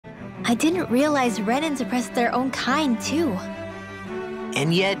I didn't realize Renans oppressed their own kind, too.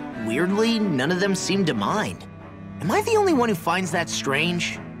 And yet, weirdly, none of them seem to mind. Am I the only one who finds that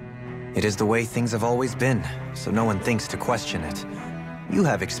strange? It is the way things have always been, so no one thinks to question it. You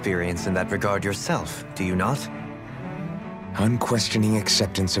have experience in that regard yourself, do you not? Unquestioning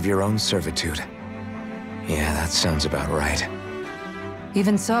acceptance of your own servitude. Yeah, that sounds about right.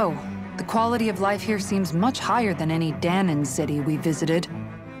 Even so, the quality of life here seems much higher than any Danon city we visited.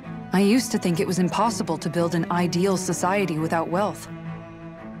 I used to think it was impossible to build an ideal society without wealth.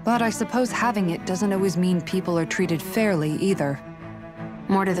 But I suppose having it doesn't always mean people are treated fairly either.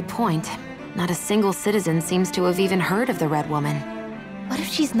 More to the point, not a single citizen seems to have even heard of the Red Woman. What if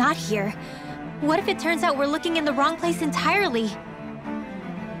she's not here? What if it turns out we're looking in the wrong place entirely?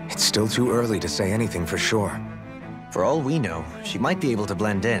 It's still too early to say anything for sure. For all we know, she might be able to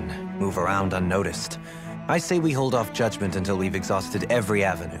blend in, move around unnoticed. I say we hold off judgment until we've exhausted every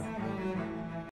avenue.